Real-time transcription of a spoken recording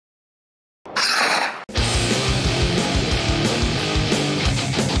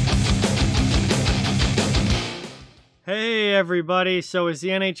everybody. So as the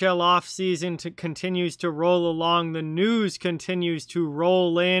NHL offseason continues to roll along, the news continues to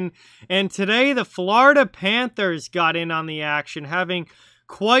roll in. And today, the Florida Panthers got in on the action, having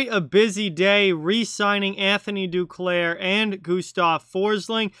quite a busy day, re-signing Anthony Duclair and Gustav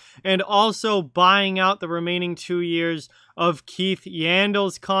Forsling, and also buying out the remaining 2 years of Keith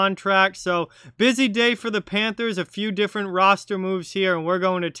Yandle's contract. So, busy day for the Panthers, a few different roster moves here, and we're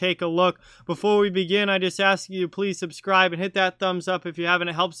going to take a look. Before we begin, I just ask you to please subscribe and hit that thumbs up if you haven't.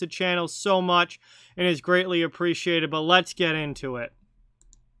 It helps the channel so much and is greatly appreciated, but let's get into it.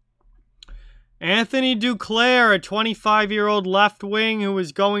 Anthony Duclair, a 25-year-old left wing who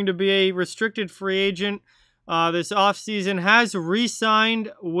is going to be a restricted free agent this offseason, has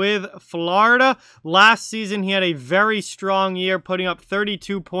re-signed with Florida. Last season, he had a very strong year, putting up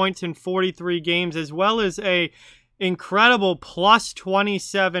 32 points in 43 games, as well as a incredible plus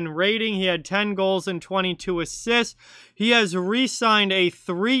 27 rating. He had 10 goals and 22 assists. He has re-signed a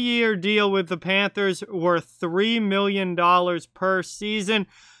 3-year deal with the Panthers worth $3 million per season.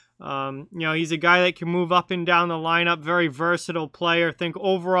 He's a guy that can move up and down the lineup, very versatile player. I think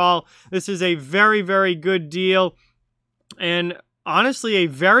overall, this is a very, very good deal, and honestly, a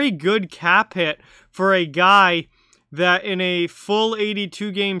very good cap hit for a guy that in a full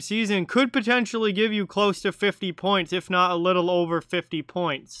 82-game season could potentially give you close to 50 points, if not a little over 50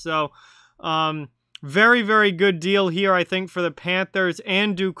 points. So, very, very good deal here, I think, for the Panthers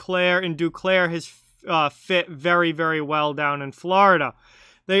and Duclair, and Duclair has fit very, very well down in Florida.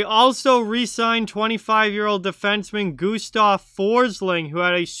 They also re-signed 25-year-old defenseman Gustav Forsling, who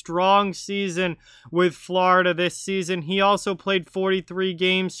had a strong season with Florida this season. He also played 43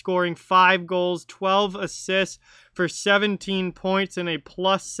 games, scoring 5 goals, 12 assists for 17 points and a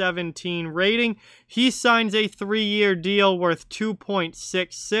plus 17 rating. He signs a 3-year deal worth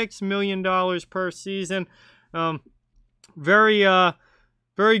 $2.66 million per season. Very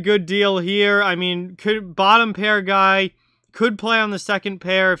good deal here. I mean, bottom pair guy. Could play on the second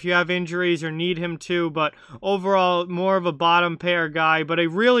pair if you have injuries or need him to, but overall, more of a bottom pair guy, but a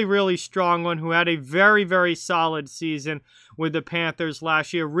really, really strong one who had a very, very solid season with the Panthers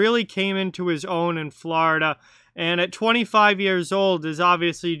last year. Really came into his own in Florida, and at 25 years old is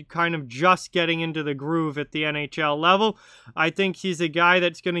obviously kind of just getting into the groove at the NHL level. I think he's a guy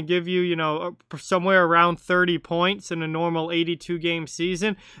that's going to give you, somewhere around 30 points in a normal 82-game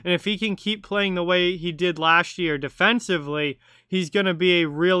season. And if he can keep playing the way he did last year defensively, he's going to be a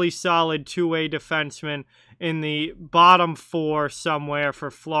really solid two-way defenseman in the bottom 4 somewhere for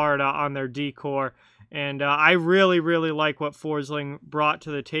Florida on their D-core. And I really, really like what Forsling brought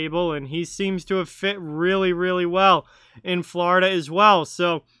to the table, and he seems to have fit really, really well in Florida as well.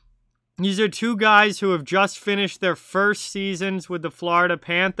 So these are two guys who have just finished their first seasons with the Florida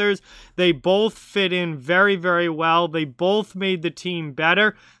Panthers. They both fit in very, very well. They both made the team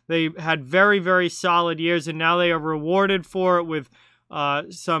better. They had very, very solid years, and now they are rewarded for it with a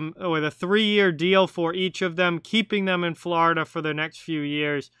 3-year deal for each of them, keeping them in Florida for the next few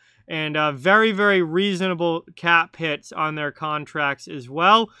years. And very, very reasonable cap hits on their contracts as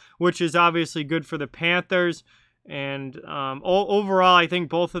well, which is obviously good for the Panthers. And overall, I think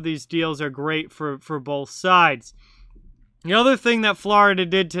both of these deals are great for both sides. The other thing that Florida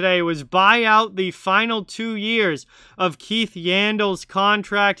did today was buy out the final 2 years of Keith Yandle's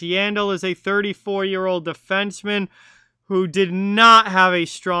contract. Yandle is a 34-year-old defenseman who did not have a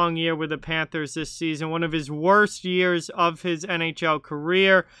strong year with the Panthers this season, one of his worst years of his NHL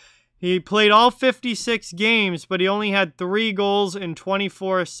career. He played all 56 games, but he only had 3 goals and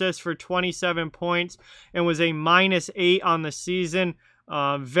 24 assists for 27 points and was a -8 on the season.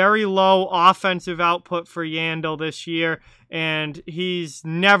 Very low offensive output for Yandle this year, and he's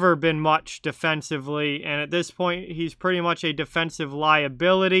never been much defensively, and at this point, he's pretty much a defensive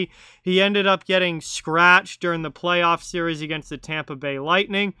liability. He ended up getting scratched during the playoff series against the Tampa Bay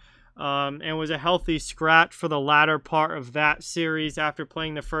Lightning, and was a healthy scratch for the latter part of that series after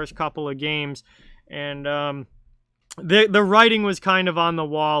playing the first couple of games. And the writing was kind of on the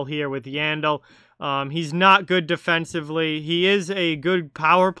wall here with Yandle. He's not good defensively. He is a good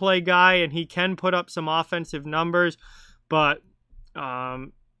power play guy, and he can put up some offensive numbers, but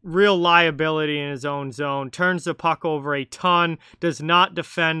real liability in his own zone. Turns the puck over a ton, does not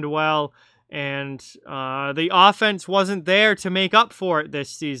defend well, and the offense wasn't there to make up for it this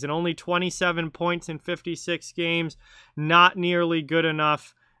season. Only 27 points in 56 games, not nearly good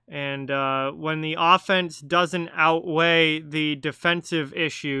enough. And when the offense doesn't outweigh the defensive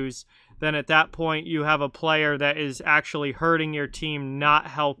issues, then at that point you have a player that is actually hurting your team, not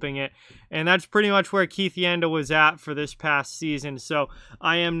helping it. And that's pretty much where Keith Yandle was at for this past season. So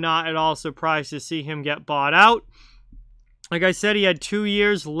I am not at all surprised to see him get bought out. Like I said, he had 2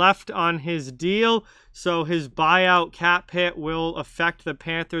 years left on his deal, so his buyout cap hit will affect the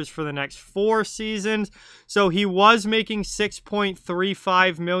Panthers for the next 4 seasons. So he was making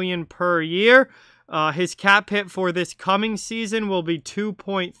 $6.35 million per year. His cap hit for this coming season will be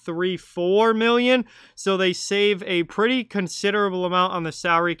 $2.34 million. So they save a pretty considerable amount on the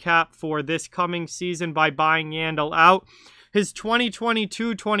salary cap for this coming season by buying Yandle out. His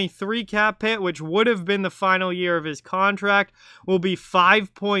 2022-23 cap hit, which would have been the final year of his contract, will be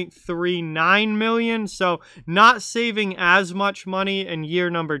 $5.39 million. So not saving as much money in year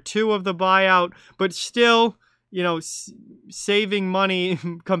number 2 of the buyout, but still, you know, saving money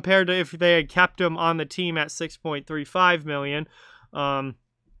compared to if they had kept him on the team at $6.35 million.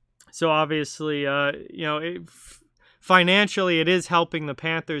 So obviously, you know, financially, it is helping the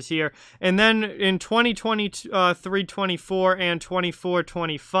Panthers here. And then in 2023-24 and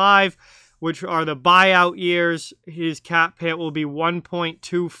 24-25, which are the buyout years, his cap hit will be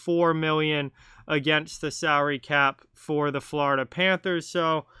 $1.24 million against the salary cap for the Florida Panthers.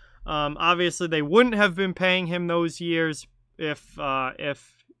 So obviously, they wouldn't have been paying him those years if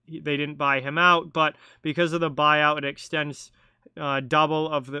they didn't buy him out. But because of the buyout, it extends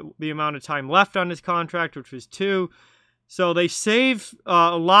double of the amount of time left on his contract, which was 2. So they save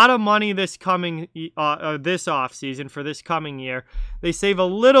a lot of money this offseason for this coming year. They save a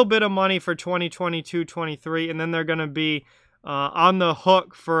little bit of money for 2022-23, and then they're going to be on the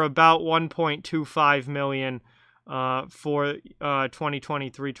hook for about $1.25 million for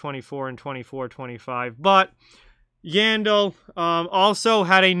 2023-24 and 24-25. But Yandle also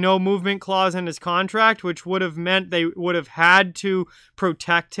had a no movement clause in his contract, which would have meant they would have had to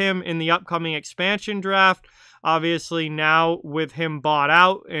protect him in the upcoming expansion draft. Obviously, now with him bought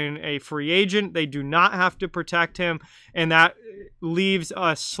out and a free agent, they do not have to protect him, and that leaves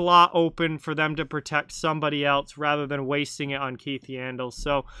a slot open for them to protect somebody else rather than wasting it on Keith Yandle.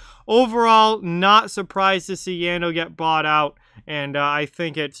 So overall, not surprised to see Yandle get bought out, and I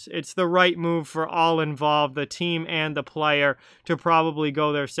think it's the right move for all involved, the team and the player, to probably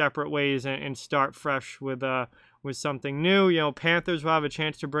go their separate ways and start fresh with something new. You know, Panthers will have a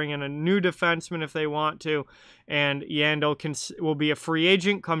chance to bring in a new defenseman if they want to, and Yandle will be a free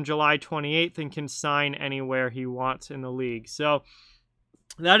agent come July 28th and can sign anywhere he wants in the league. So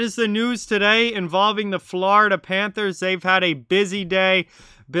that is the news today involving the Florida Panthers. They've had a busy day.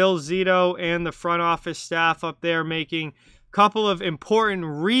 Bill Zito and the front office staff up there making couple of important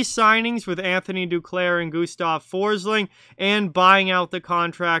re-signings with Anthony Duclair and Gustav Forsling, and buying out the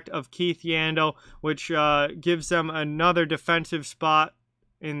contract of Keith Yandle, which gives them another defensive spot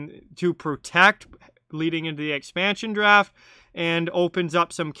to protect leading into the expansion draft, and opens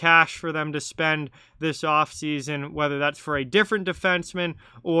up some cash for them to spend this offseason, whether that's for a different defenseman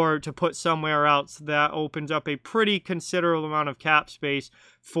or to put somewhere else. That opens up a pretty considerable amount of cap space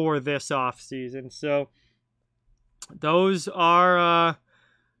for this offseason. So those are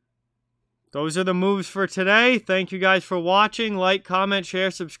the moves for today. Thank you guys for watching. Like, comment,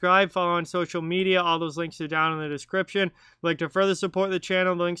 share, subscribe, follow on social media. All those links are down in the description. If you'd like to further support the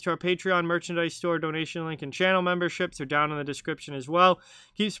channel, the links to our Patreon, merchandise store, donation link, and channel memberships are down in the description as well.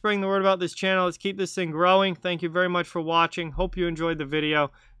 Keep spreading the word about this channel. Let's keep this thing growing. Thank you very much for watching. Hope you enjoyed the video,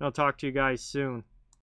 and I'll talk to you guys soon.